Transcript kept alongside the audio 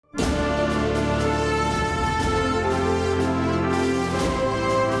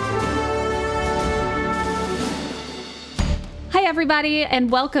everybody,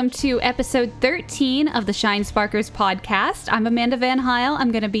 and welcome to episode 13 of the Shine Sparkers podcast. I'm Amanda Van Heil. I'm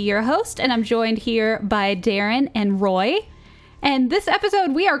going to be your host, and I'm joined here by Darren and Roy. And this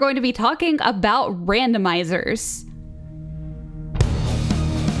episode, we are going to be talking about randomizers.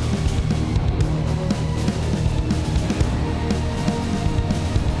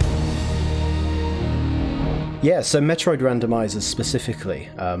 Yeah, so Metroid randomizers specifically,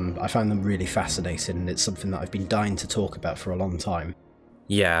 I find them really fascinating, and it's something that I've been dying to talk about for a long time.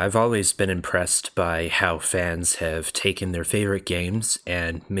 Yeah, I've always been impressed by how fans have taken their favorite games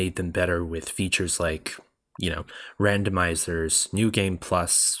and made them better with features like, randomizers, New Game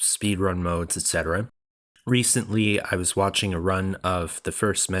Plus, speedrun modes, etc. Recently, I was watching a run of the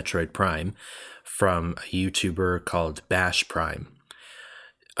first Metroid Prime from a YouTuber called Bash Prime.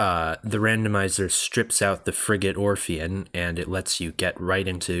 The randomizer strips out the frigate Orpheon, and it lets you get right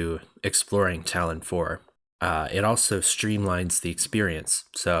into exploring Tallon 4. It also streamlines the experience,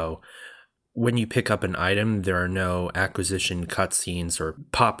 so when you pick up an item, there are no acquisition cutscenes or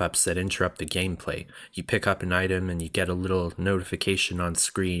pop-ups that interrupt the gameplay. You pick up an item and you get a little notification on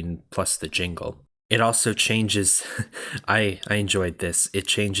screen, plus the jingle. It also changes, I enjoyed this, it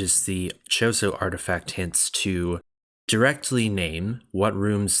changes the Chozo artifact hints to directly name what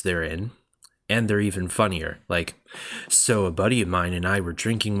rooms they're in, and they're even funnier. Like, so a buddy of mine and I were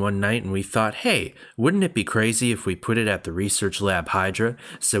drinking one night and we thought, hey, wouldn't it be crazy if we put it at the research lab Hydra?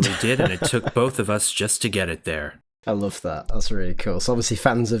 So we did, and it took both of us just to get it there. I love that. That's really cool. So obviously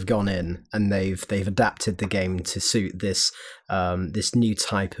fans have gone in and they've adapted the game to suit this new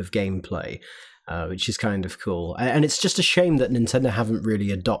type of gameplay, which is kind of cool. And it's just a shame that Nintendo haven't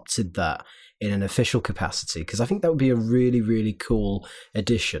really adopted that in an official capacity, because I think that would be a really, really cool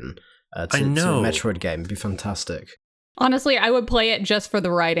addition to a Metroid game. It'd be fantastic. Honestly, I would play it just for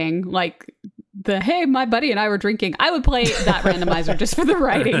the writing. Like, hey, my buddy and I were drinking. I would play that randomizer just for the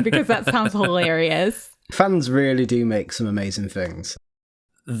writing, because that sounds hilarious. Fans really do make some amazing things.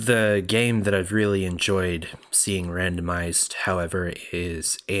 The game that I've really enjoyed seeing randomized, however,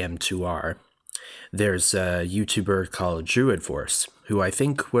 is AM2R. There's a YouTuber called Druid Force, who I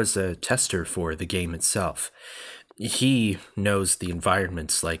think was a tester for the game itself. He knows the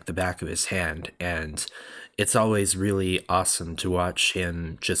environments like the back of his hand, and it's always really awesome to watch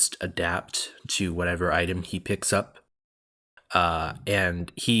him just adapt to whatever item he picks up.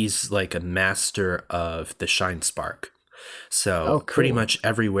 And he's like a master of the Shine Spark. So pretty much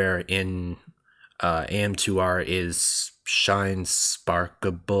everywhere in AM2R is Shine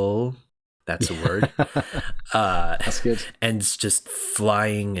Sparkable. That's a word. That's good. And it's just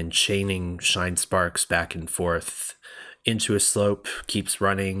flying and chaining Shine Sparks back and forth into a slope, keeps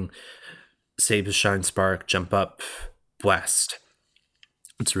running, save a Shine Spark, jump up, blast.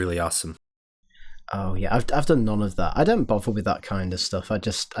 It's really awesome. Oh yeah, I've done none of that. I don't bother with that kind of stuff. I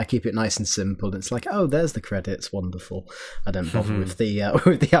keep it nice and simple. It's like, oh, there's the credits, wonderful. I don't bother with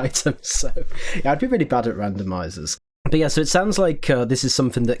the items. So yeah, I'd be really bad at randomizers. But yeah, so it sounds like this is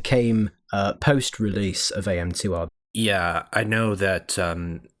something that came post-release of AM2R. Yeah, I know that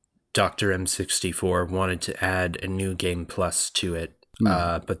Dr. M64 wanted to add a New Game Plus to it,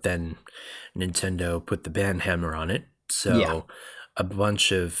 but then Nintendo put the ban hammer on it. So a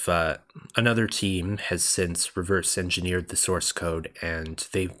bunch of another team has since reverse engineered the source code, and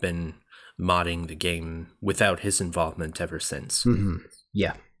they've been modding the game without his involvement ever since. Mm-hmm.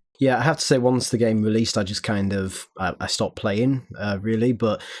 Yeah, I have to say, once the game released, I just kind of I stopped playing, really.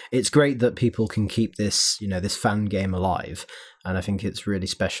 But it's great that people can keep this, this fan game alive, and I think it's really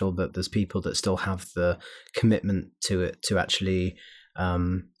special that there's people that still have the commitment to it to actually,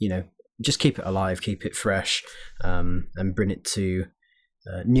 just keep it alive, keep it fresh, and bring it to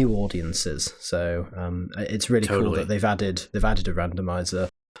new audiences. So it's really cool that they've added a randomizer.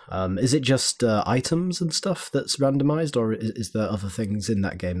 Is it just items and stuff that's randomized, or is there other things in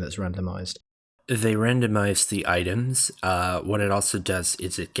that game that's randomized? They randomize the items. What it also does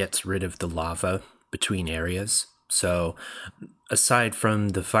is it gets rid of the lava between areas. So aside from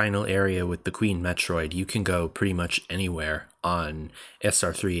the final area with the Queen Metroid, you can go pretty much anywhere on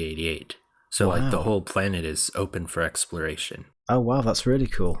SR388. So like the whole planet is open for exploration. Oh wow, that's really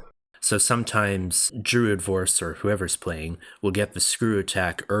cool. So sometimes Druid Force or whoever's playing will get the screw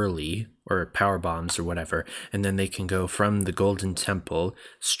attack early, or power bombs or whatever, and then they can go from the Golden Temple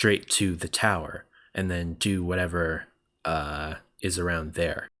straight to the tower and then do whatever is around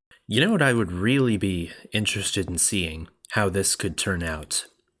there. You know what I would really be interested in seeing? How this could turn out?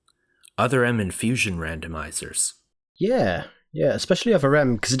 Other M Infusion randomizers. Yeah, especially Other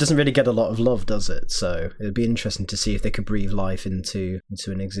M, because it doesn't really get a lot of love, does it? So it'd be interesting to see if they could breathe life into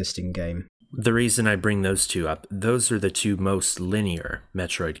an existing game. The reason I bring those two up, those are the two most linear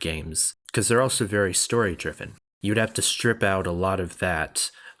Metroid games, because they're also very story-driven. You'd have to strip out a lot of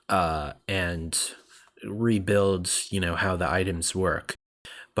that and rebuild, how the items work.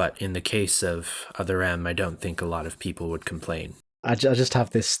 But in the case of Other M, I don't think a lot of people would complain. I just have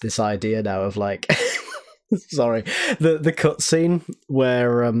this idea now of like, sorry, the cutscene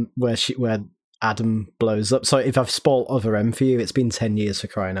where Adam blows up. So if I've spoiled Other M for you, it's been 10 years for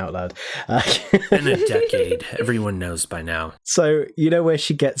crying out loud. In a decade, everyone knows by now. So where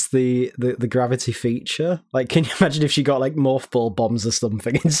she gets the gravity feature? Like, can you imagine if she got like morph ball bombs or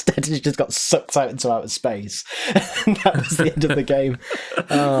something? Instead, she just got sucked out into outer space. And that was the end of the game.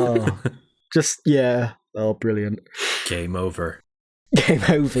 Oh, Oh, brilliant. Game over. Game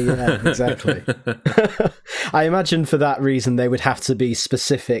over, yeah, exactly. I imagine for that reason they would have to be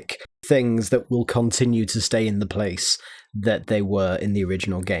specific things that will continue to stay in the place that they were in the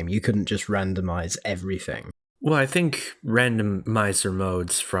original game. You couldn't just randomize everything. Well, I think randomizer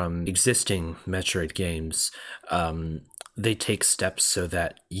modes from existing Metroid games, they take steps so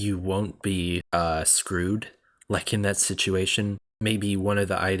that you won't be screwed, like in that situation. Maybe one of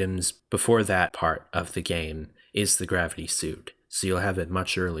the items before that part of the game is the gravity suit. So you'll have it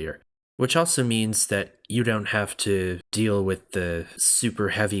much earlier, which also means that you don't have to deal with the super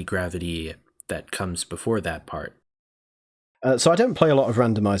heavy gravity that comes before that part. So I don't play a lot of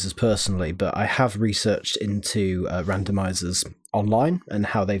randomizers personally, but I have researched into randomizers online and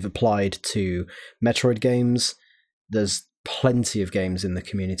how they've applied to Metroid games. There's plenty of games in the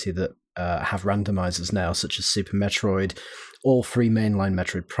community that have randomizers now, such as Super Metroid, all 3 mainline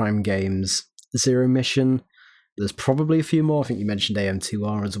Metroid Prime games, Zero Mission. There's probably a few more. I think you mentioned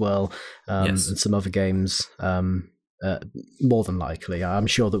AM2R as well, yes. And some other games. More than likely, I'm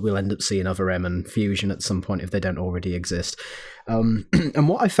sure that we'll end up seeing Other M and Fusion at some point if they don't already exist. And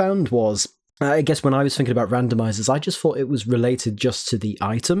what I found was, I guess when I was thinking about randomizers, I just thought it was related just to the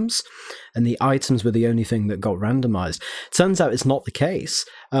items, and the items were the only thing that got randomized. Turns out it's not the case.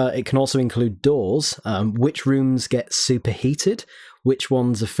 It can also include doors, which rooms get superheated, which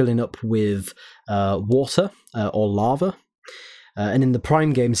ones are filling up with water or lava. And in the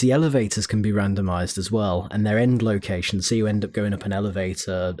Prime games, the elevators can be randomized as well, and their end locations. So you end up going up an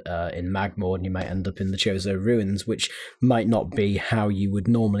elevator in Magmore, and you might end up in the Chozo Ruins, which might not be how you would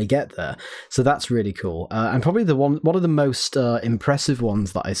normally get there. So that's really cool. And probably one of the most impressive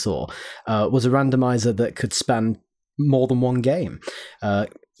ones that I saw was a randomizer that could span more than one game.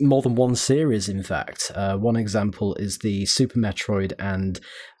 More than one series, in fact. One example is the Super Metroid and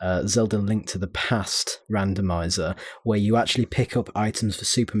Zelda Link to the Past randomizer, where you actually pick up items for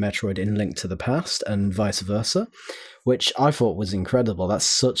Super Metroid in Link to the Past and vice versa, which I thought was incredible. That's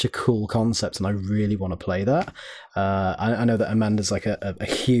such a cool concept, and I really want to play that. I know that Amanda's like a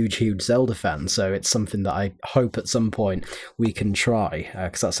huge Zelda fan, so it's something that I hope at some point we can try,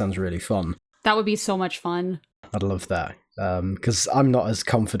 because that sounds really fun. That would be so much fun. I'd love that. Because I'm not as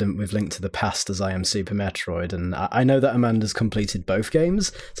confident with Link to the Past as I am Super Metroid, and I know that Amanda's completed both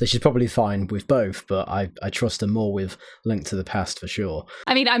games, so she's probably fine with both, but I trust her more with Link to the Past for sure.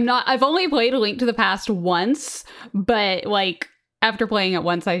 I mean, I've only played A Link to the Past once, but like after playing it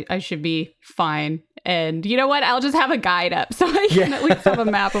once, I should be fine. And you know what? I'll just have a guide up so I can at least have a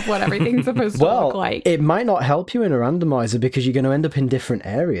map of what everything's supposed to look like. It might not help you in a randomizer because you're going to end up in different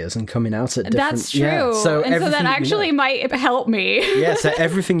areas and coming out at different... That's true. Yeah, so that actually might help me. Yeah, so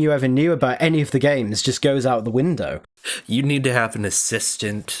everything you ever knew about any of the games just goes out the window. You need to have an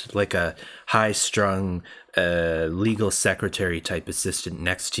assistant, like a high-strung legal secretary type assistant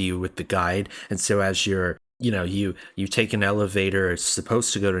next to you with the guide. And so as you're you take an elevator, it's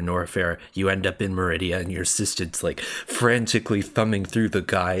supposed to go to Norfair, you end up in Meridia, and your assistant's like frantically thumbing through the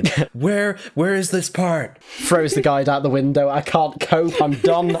guide. Where is this part? Throws the guide out the window. I can't cope. I'm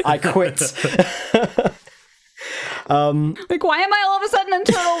done. I quit. Like, why am I all of a sudden in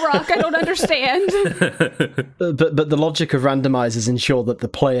Turtle Rock? I don't understand. But the logic of randomizers ensure that the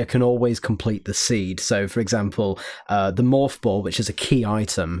player can always complete the seed. So, for example, the Morph Ball, which is a key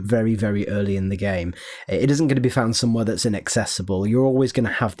item very, very early in the game, it isn't going to be found somewhere that's inaccessible. You're always going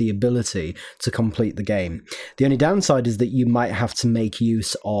to have the ability to complete the game. The only downside is that you might have to make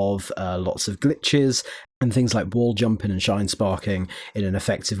use of lots of glitches and things like wall jumping and shine sparking in an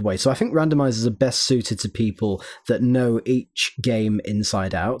effective way. So I think randomizers are best suited to people that know each game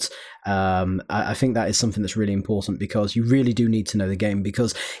inside out. I think that is something that's really important because you really do need to know the game,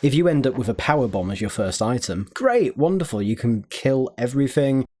 because if you end up with a power bomb as your first item, great, wonderful, you can kill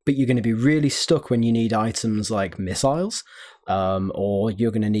everything, but you're going to be really stuck when you need items like missiles. or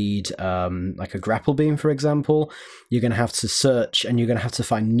you're going to need like a grapple beam, for example. You're going to have to search, and you're going to have to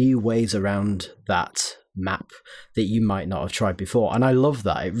find new ways around that map that you might not have tried before. And I love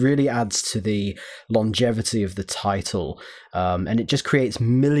that. It really adds to the longevity of the title, and it just creates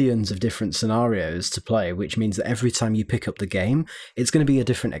millions of different scenarios to play, which means that every time you pick up the game, it's going to be a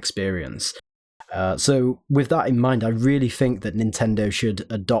different experience. So with that in mind, I really think that Nintendo should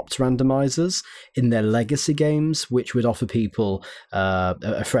adopt randomizers in their legacy games, which would offer people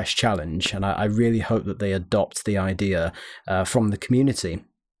a fresh challenge. And I really hope that they adopt the idea from the community,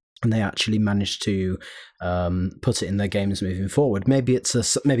 and they actually manage to put it in their games moving forward. Maybe it's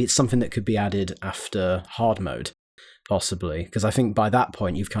something that could be added after hard mode, possibly, because I think by that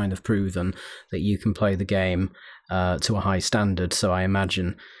point you've kind of proven that you can play the game to a high standard. So I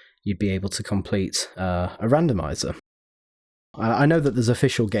imagine you'd be able to complete a randomizer. I know that there's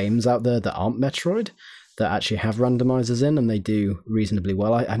official games out there that aren't Metroid that actually have randomizers in, and they do reasonably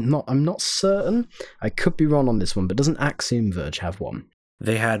well. I'm not certain. I could be wrong on this one, but doesn't Axiom Verge have one?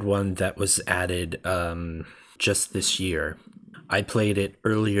 They had one that was added just this year. I played it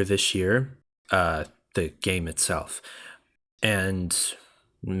earlier this year, the game itself, and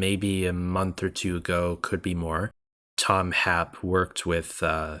maybe a month or two ago, could be more, Tom Happ worked with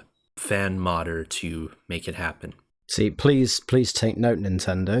Fan Modder to make it happen. See, please take note,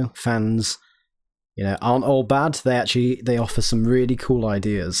 Nintendo. Fans, aren't all bad. They offer some really cool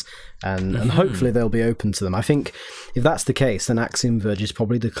ideas, and hopefully they'll be open to them. I think if that's the case, then Axiom Verge is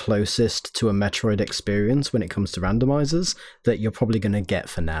probably the closest to a Metroid experience when it comes to randomizers that you're probably going to get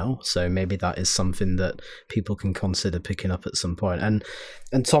for now. So maybe that is something that people can consider picking up at some point.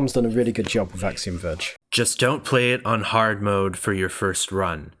 And Tom's done a really good job with Axiom Verge. Just don't play it on hard mode for your first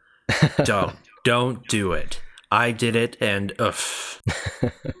run. Don't do it. I did it, and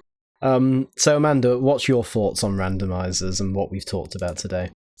So Amanda, what's your thoughts on randomizers and what we've talked about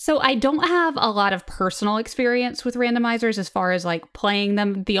today? So I don't have a lot of personal experience with randomizers as far as like playing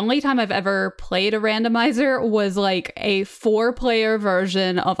them. The only time I've ever played a randomizer was like a 4-player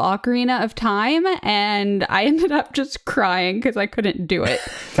version of Ocarina of Time, and I ended up just crying because I couldn't do it.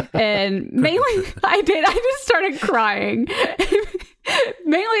 And mainly I just started crying.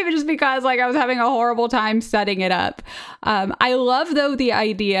 Mainly just because like I was having a horrible time setting it up. I love though the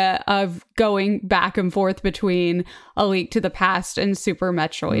idea of going back and forth between A Link to the Past and Super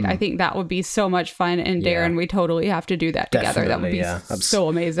Metroid. I think that would be so much fun, and Darren, we totally have to do that together. That would be so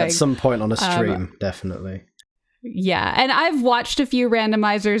amazing. At some point on a stream, definitely. Yeah, and I've watched a few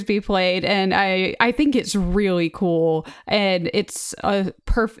randomizers be played, and I think it's really cool, and it's a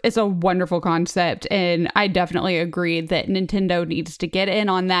wonderful concept, and I definitely agree that Nintendo needs to get in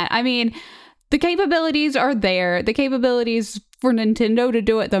on that. I mean, the capabilities are there. The capabilities for Nintendo to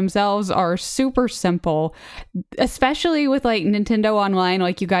do it themselves are super simple, especially with like Nintendo Online,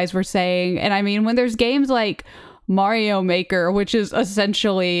 like you guys were saying. And I mean, when there's games like Mario Maker, which is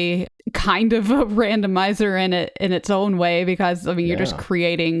essentially kind of a randomizer in its own way, because I mean you're just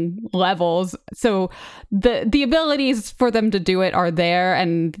creating levels. So the abilities for them to do it are there,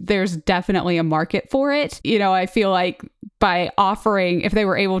 and there's definitely a market for it. I feel like if they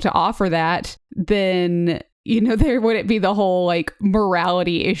were able to offer that, then there wouldn't be the whole like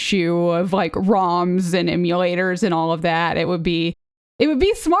morality issue of like ROMs and emulators and all of that. It would be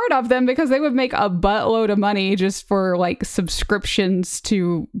smart of them, because they would make a buttload of money just for like subscriptions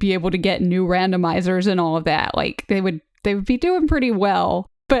to be able to get new randomizers and all of that. Like they would be doing pretty well.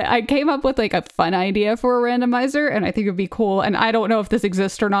 But I came up with like a fun idea for a randomizer, and I think it'd be cool. And I don't know if this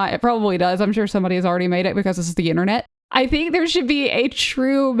exists or not. It probably does. I'm sure somebody has already made it because this is the internet. I think there should be a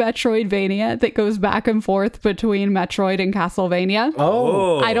true Metroidvania that goes back and forth between Metroid and Castlevania.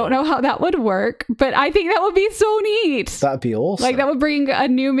 Oh. I don't know how that would work, but I think that would be so neat. That'd be awesome. Like that would bring a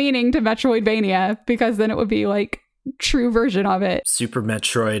new meaning to Metroidvania, because then it would be like true version of it. Super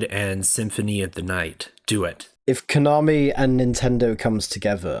Metroid and Symphony of the Night. Do it. If Konami and Nintendo comes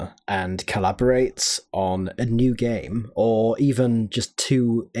together and collaborates on a new game, or even just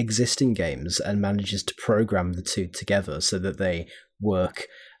 2 existing games, and manages to program the 2 together so that they work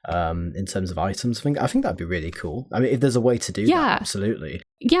in terms of items, I think that'd be really cool. I mean, if there's a way to do that, absolutely.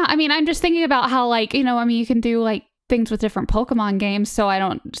 Yeah, I mean, I'm just thinking about how like, you can do like things with different Pokemon games, so I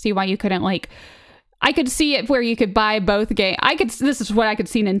don't see why you couldn't like... I could see it where you could buy both games. This is what I could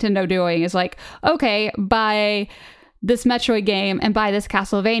see Nintendo doing, is like, okay, buy this Metroid game and buy this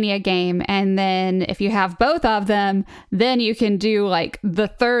Castlevania game, and then if you have both of them, then you can do like the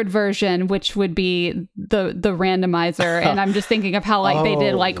third version, which would be the randomizer. And I'm just thinking of how like they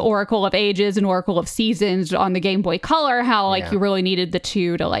did like Oracle of Ages and Oracle of Seasons on the Game Boy Color, how like you really needed the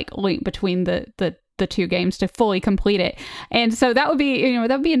 2 to like link between the the 2 games to fully complete it. And so that would be, that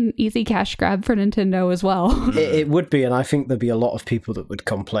would be an easy cash grab for Nintendo as well. It would be, and I think there'd be a lot of people that would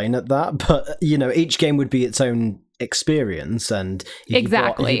complain at that. But, each game would be its own experience, and if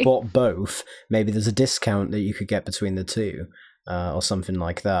you bought both, maybe there's a discount that you could get between the two. Or something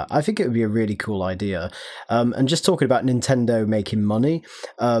like that. I think it would be a really cool idea. And just talking about Nintendo making money,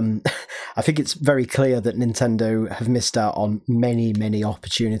 I think it's very clear that Nintendo have missed out on many, many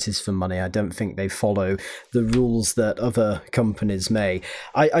opportunities for money. I don't think they follow the rules that other companies may.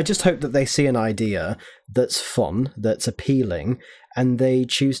 I just hope that they see an idea that's fun, that's appealing, and they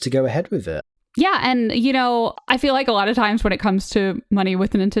choose to go ahead with it. Yeah, and I feel like a lot of times when it comes to money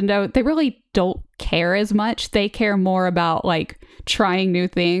with Nintendo, they really don't care as much. They care more about like trying new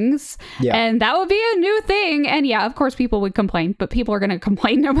things. Yeah. And that would be a new thing. And yeah, of course people would complain, but people are going to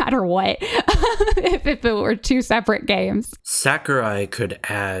complain no matter what if it were 2 separate games. Sakurai could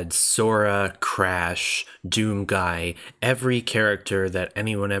add Sora, Crash, Doom Guy, every character that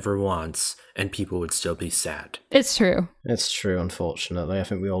anyone ever wants, and people would still be sad. It's true. It's true, unfortunately. I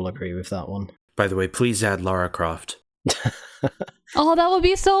think we all agree with that one. By the way, please add Lara Croft. Oh, that would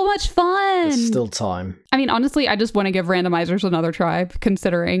be so much fun. There's still time. I mean, honestly, I just want to give randomizers another try,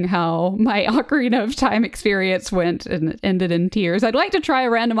 considering how my Ocarina of Time experience went and ended in tears. I'd like to try a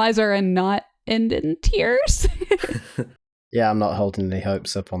randomizer and not end in tears. Yeah, I'm not holding any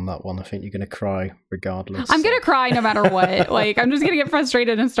hopes up on that one. I think you're going to cry regardless. I'm going to cry no matter what. Like, I'm just going to get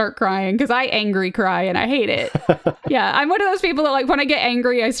frustrated and start crying because I angry cry and I hate it. Yeah, I'm one of those people that, like, when I get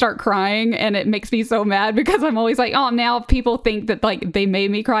angry, I start crying and it makes me so mad because I'm always like, oh, now people think that, like, they made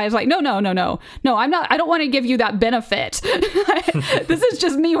me cry. It's like, no, I'm not. I don't want to give you that benefit. This is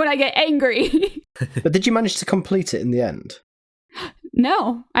just me when I get angry. But did you manage to complete it in the end?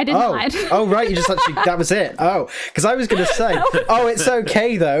 No, I did not. Oh, right. You just actually, that was it. Oh, because I was going to say, it's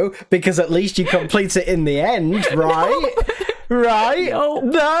okay, though, because at least you complete it in the end, right? No. Right? No.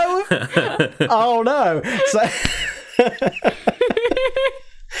 Oh, no. So... That's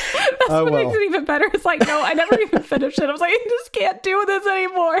what makes it even better. It's like, no, I never even finished it. I was like, I just can't do this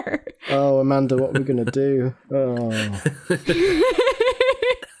anymore. Oh, Amanda, what are we going to do? Oh.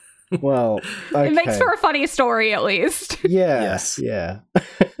 Well, okay. It makes for a funny story, at least. Yes. Yeah.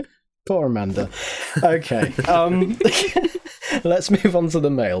 Poor Amanda. Okay. Let's move on to the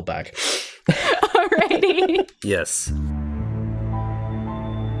mailbag. Alrighty. Yes.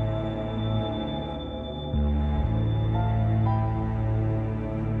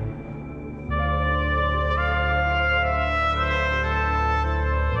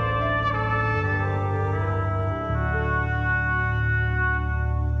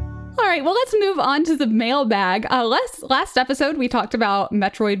 All right, well, let's move on to the mailbag. Last episode, we talked about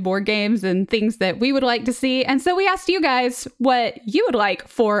Metroid board games and things that we would like to see. And so we asked you guys what you would like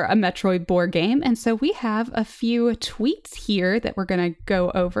for a Metroid board game. And so we have a few tweets here that we're going to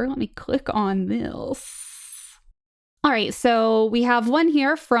go over. Let me click on this. All right, so we have one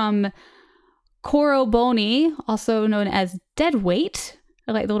here from Koroboni, also known as Deadweight.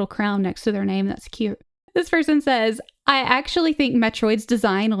 I like the little crown next to their name. That's cute. This person says, I actually think Metroid's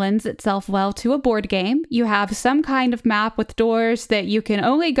design lends itself well to a board game. You have some kind of map with doors that you can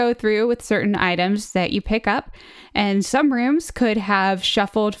only go through with certain items that you pick up. And some rooms could have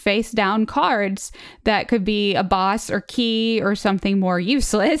shuffled face down cards that could be a boss or key or something more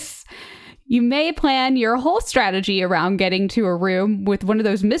useless. You may plan your whole strategy around getting to a room with one of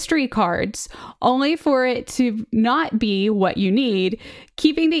those mystery cards, only for it to not be what you need,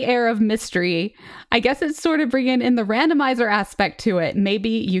 keeping the air of mystery. I guess it's sort of bringing in the randomizer aspect to it. Maybe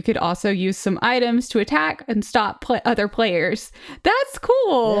you could also use some items to attack and stop other players. That's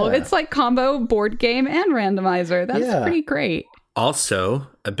cool. Yeah. It's like combo board game and randomizer. That's pretty great. Also,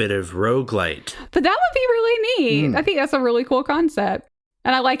 a bit of roguelite. But that would be really neat. I think that's a really cool concept.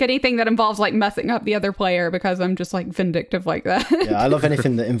 And I like anything that involves like messing up the other player because I'm just like vindictive like that. Yeah, I love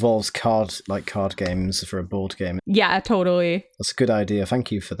anything that involves card games for a board game. Yeah, totally. That's a good idea.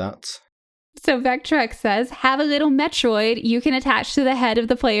 Thank you for that. So Vectrex says, have a little Metroid you can attach to the head of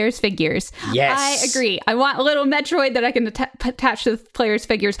the player's figures. Yes. I agree. I want a little Metroid that I can attach to the player's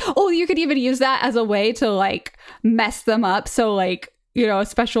figures. Oh, you could even use that as a way to like mess them up. So like, you know, a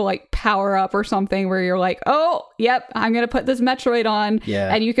special like power up or something where you're like, oh, yep, I'm going to put this Metroid on.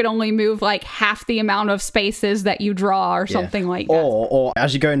 Yeah. And you can only move like half the amount of spaces that you draw or something like that. Or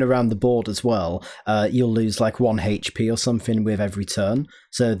as you're going around the board as well, you'll lose like 1 HP or something with every turn.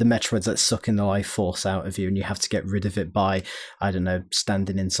 So the Metroid's like sucking the life force out of you and you have to get rid of it by, I don't know,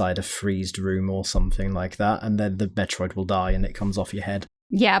 standing inside a freezed room or something like that. And then the Metroid will die and it comes off your head.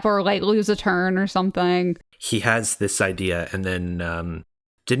 Yeah, or like lose a turn or something. He has this idea, and then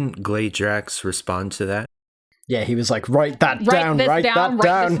Didn't Gladrax respond to that? Yeah, he was like, write that down.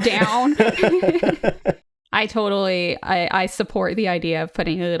 I support the idea of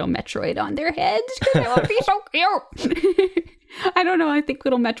putting a little Metroid on their heads because it would be so cute. I don't know. I think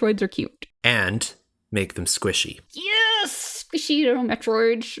little Metroids are cute. And make them squishy. Yes! Squishy little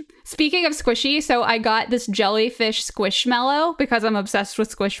Metroids. Speaking of squishy, so I got this jellyfish Squishmallow because I'm obsessed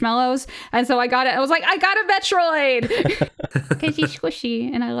with Squishmallows. And so I got it. I was like, I got a Metroid! Because he's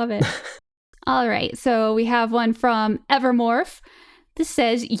squishy and I love it. All right, so we have one from Evermorph. This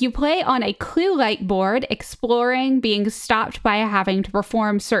says, you play on a clue-like board, exploring, being stopped by having to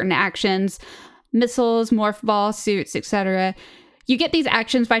perform certain actions, missiles, morph ball, suits, etc. You get these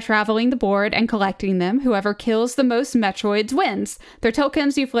actions by traveling the board and collecting them. Whoever kills the most Metroids wins. They're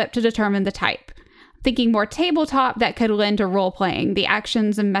tokens you flip to determine the type. Thinking more tabletop that could lend to role-playing. The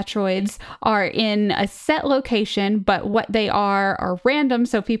actions and Metroids are in a set location, but what they are random,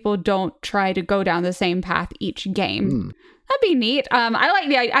 so people don't try to go down the same path each game. That'd be neat.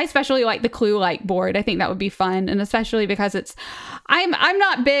 I especially like the clue-like board. I think that would be fun, and especially because I'm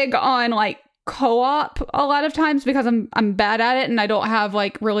not big on like co-op a lot of times because I'm bad at it and I don't have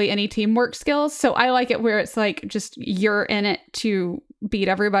like really any teamwork skills. So I like it where it's like just you're in it to beat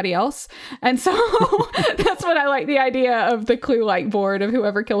everybody else. And so that's what I like, the idea of the clue-like board of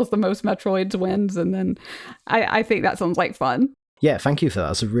whoever kills the most Metroids wins. And then I think that sounds like fun. Yeah, thank you for that.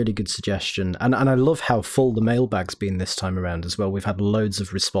 That's a really good suggestion. And I love how full the mailbag's been this time around as well. We've had loads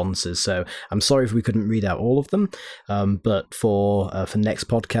of responses, so I'm sorry if we couldn't read out all of them. But for next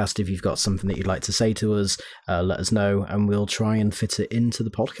podcast, if you've got something that you'd like to say to us, let us know, and we'll try and fit it into the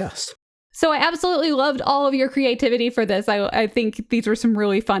podcast. So I absolutely loved all of your creativity for this. I think these were some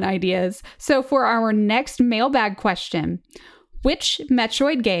really fun ideas. So for our next mailbag question, which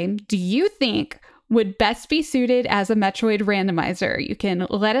Metroid game do you think would best be suited as a Metroid randomizer? You can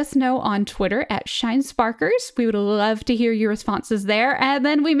let us know on Twitter at ShineSparkers. We would love to hear your responses there, and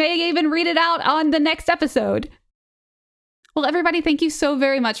then we may even read it out on the next episode. Well, everybody, thank you so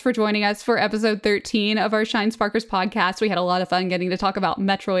very much for joining us for episode 13 of our ShineSparkers podcast. We had a lot of fun getting to talk about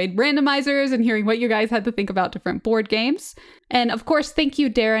Metroid randomizers and hearing what you guys had to think about different board games. And of course, thank you,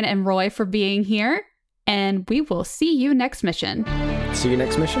 Darren and Roy, for being here. And we will see you next mission. See you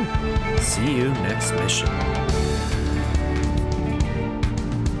next mission. See you next mission.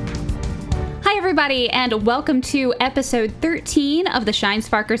 Hi, everybody, and welcome to episode 13 of the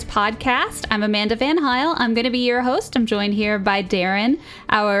ShineSparkers podcast. I'm Amanda Van Heil. I'm going to be your host. I'm joined here by Darren,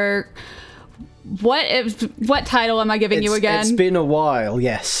 our... What title am I giving you again? It's been a while,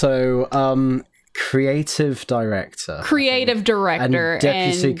 yes. So, creative director. Creative director. And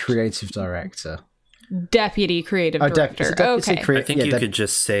deputy creative director. Deputy creative director. Okay. I think you could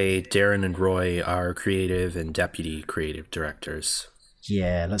just say Darren and Roy are creative and deputy creative directors.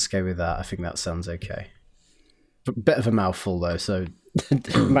 Yeah, let's go with that. I think that sounds okay. Bit of a mouthful though, so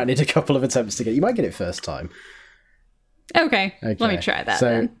might need a couple of attempts to get. You might get it first time. Okay. Let me try that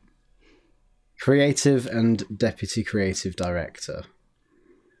then. Creative and deputy creative director.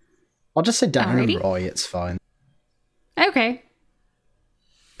 I'll just say Darren and Roy. It's fine. Okay.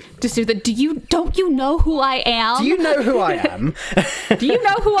 Just do the. Don't you know who I am? Do you know who I am? Do you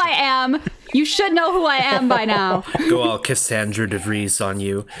know who I am? You should know who I am by now. Go all Cassandra DeVries on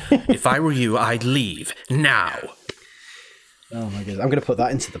you. If I were you, I'd leave now. Oh my goodness! I'm going to put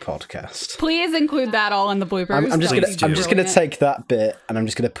that into the podcast. Please include that all in the bloopers. I'm just going to take that bit and I'm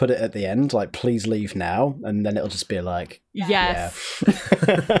just going to put it at the end, like "Please leave now," and then it'll just be like, yes,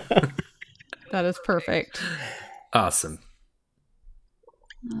 yeah. That is perfect. Awesome.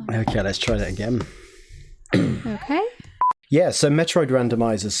 Okay, let's try that again. Okay. Yeah, so Metroid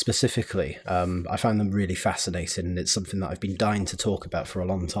randomizers specifically, I find them really fascinating, and it's something that I've been dying to talk about for a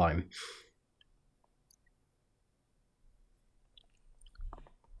long time.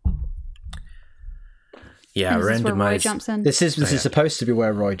 Yeah, randomize. This is where Roy jumps in. This is supposed to be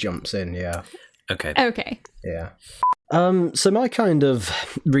where Roy jumps in. Yeah. Okay. Yeah. So my kind of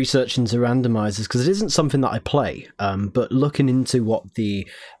research into randomizers, because it isn't something that I play, but looking into what the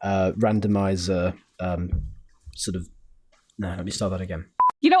randomizer sort of... No, let me start that again.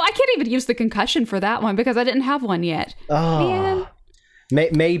 You know, I can't even use the concussion for that one because I didn't have one yet. Oh, man.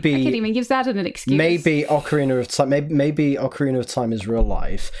 Maybe I can't even use that as an excuse. Maybe Ocarina of Time. Maybe Ocarina of Time is real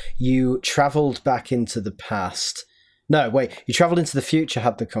life. You travelled back into the past. No, wait. You travelled into the future,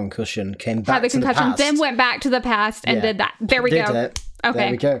 had the concussion, came back to the past, then went back to the past and did that. There we go. It. Okay.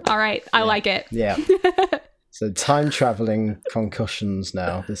 There we go. All right. I like it. Yeah. So time traveling concussions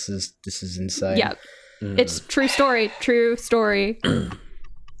now. This is insane. Yeah. It's true story. True story. We're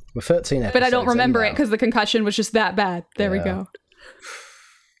 13 episodes. But I don't remember it because the concussion was just that bad. There we go.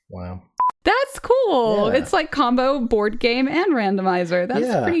 Wow. That's cool. Yeah. It's like combo board game and randomizer.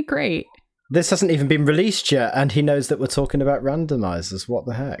 That's pretty great. This hasn't even been released yet, and he knows that we're talking about randomizers. What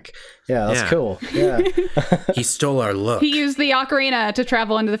the heck? Yeah, that's cool. Yeah. He stole our look. He used the ocarina to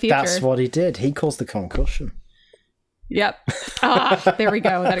travel into the future. That's what he did. He caused the concussion. Yep. There we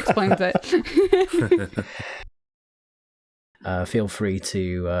go. That explains it. Feel free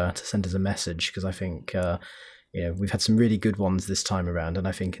to send us a message, because I think we've had some really good ones this time around, and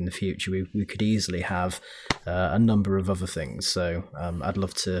I think in the future we could easily have a number of other things. So I'd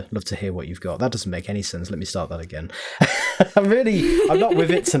love to hear what you've got. That doesn't make any sense. Let me start that again. I'm not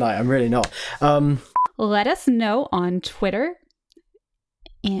with it tonight. I'm really not. Let us know on Twitter.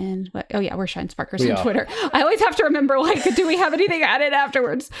 And we're Shine Sparkers on Twitter. I always have to remember, do we have anything added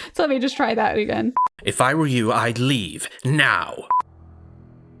afterwards? So let me just try that again. If I were you, I'd leave now.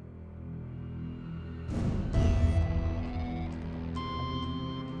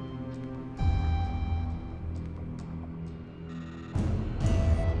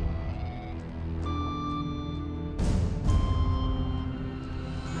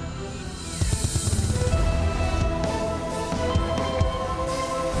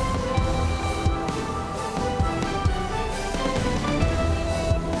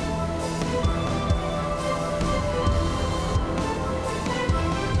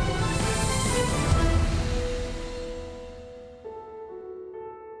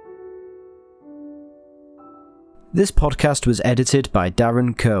 This podcast was edited by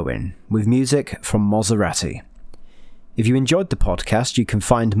Darren Kerwin, with music from Maserati. If you enjoyed the podcast, you can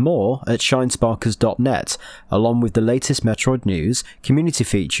find more at shinesparkers.net, along with the latest Metroid news, community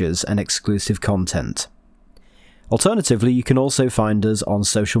features, and exclusive content. Alternatively, you can also find us on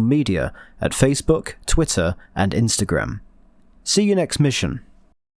social media at Facebook, Twitter, and Instagram. See you next mission.